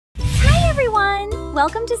everyone!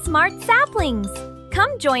 Welcome to Smart Saplings.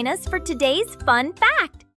 Come join us for today's fun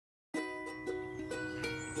fact.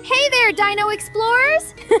 Hey there, Dino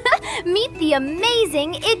Explorers! Meet the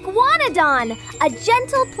amazing Iguanodon, a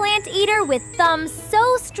gentle plant eater with thumbs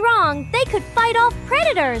so strong they could fight off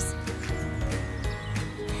predators.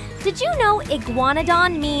 Did you know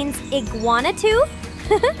Iguanodon means iguana tooth?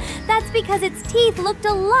 That's because its teeth looked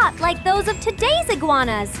a lot like those of today's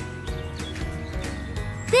iguanas.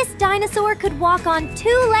 This dinosaur could walk on 2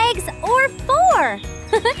 legs or 4.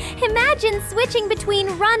 Imagine switching between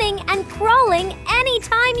running and crawling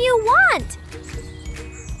anytime you want.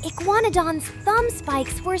 Iguanodon's thumb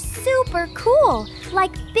spikes were super cool,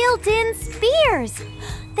 like built-in spears.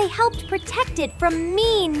 They helped protect it from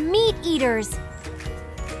mean meat eaters.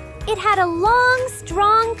 It had a long,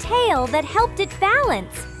 strong tail that helped it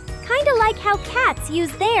balance, kind of like how cats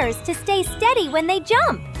use theirs to stay steady when they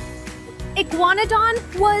jump. Iguanodon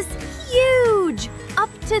was huge, up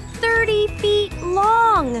to 30 feet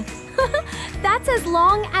long. That's as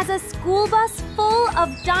long as a school bus full of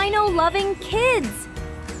dino-loving kids.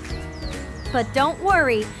 But don't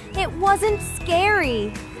worry, it wasn't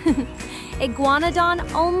scary.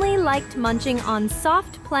 Iguanodon only liked munching on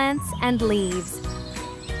soft plants and leaves.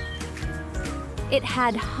 It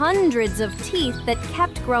had hundreds of teeth that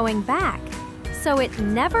kept growing back, so it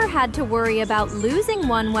never had to worry about losing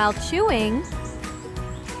one while chewing.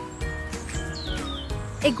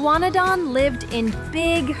 Iguanodon lived in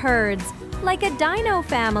big herds, like a dino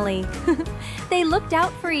family. They looked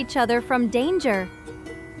out for each other from danger.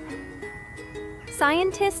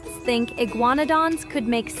 Scientists think iguanodons could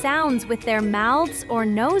make sounds with their mouths or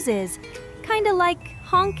noses, kind of like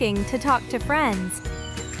honking to talk to friends.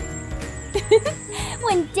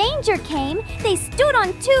 When danger came, they stood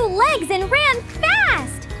on 2 legs and ran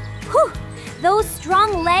fast! Whew! Those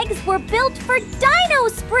strong legs were built for dino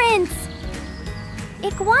sprints!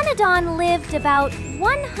 Iguanodon lived about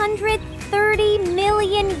 130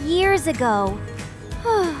 million years ago.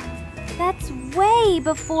 That's way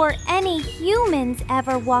before any humans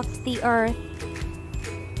ever walked the earth.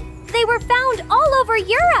 They were found all over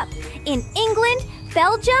Europe, in England,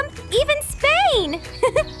 Belgium, even Spain!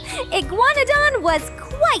 Iguanodon was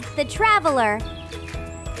quite the traveler.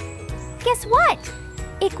 Guess what?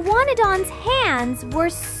 Iguanodon's hands were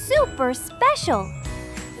super special.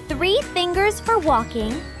 3 fingers for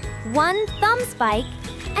walking, 1 thumb spike,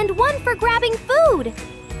 and 1 for grabbing food.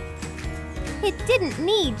 It didn't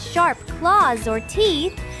need sharp claws or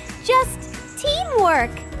teeth, just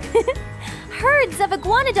teamwork. Herds of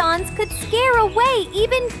iguanodons could scare away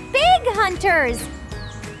even big hunters.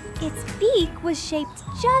 Its beak was shaped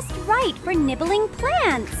just right for nibbling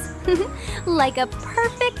plants, like a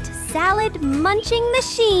perfect salad munching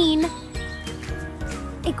machine.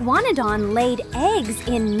 Iguanodon laid eggs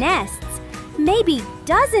in nests, maybe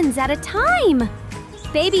dozens at a time.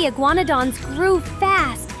 Baby iguanodons grew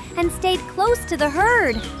fast and stayed close to the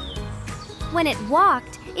herd. When it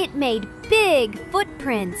walked, it made big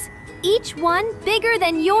footprints, each one bigger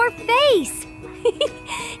than your face.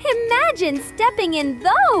 Imagine stepping in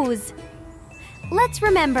those! Let's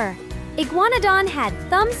remember, Iguanodon had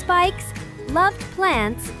thumb spikes, loved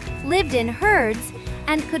plants, lived in herds,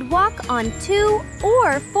 and could walk on 2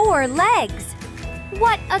 or 4 legs.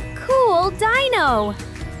 What a cool dino!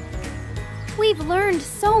 We've learned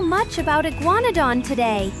so much about Iguanodon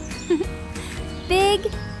today.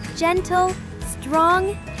 Big, gentle,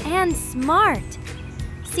 strong, and smart.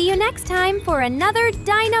 See you next time for another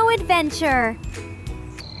dino adventure.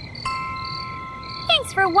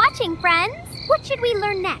 Thanks for watching, friends. What should we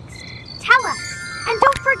learn next? Tell us. And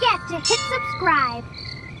don't forget to hit subscribe.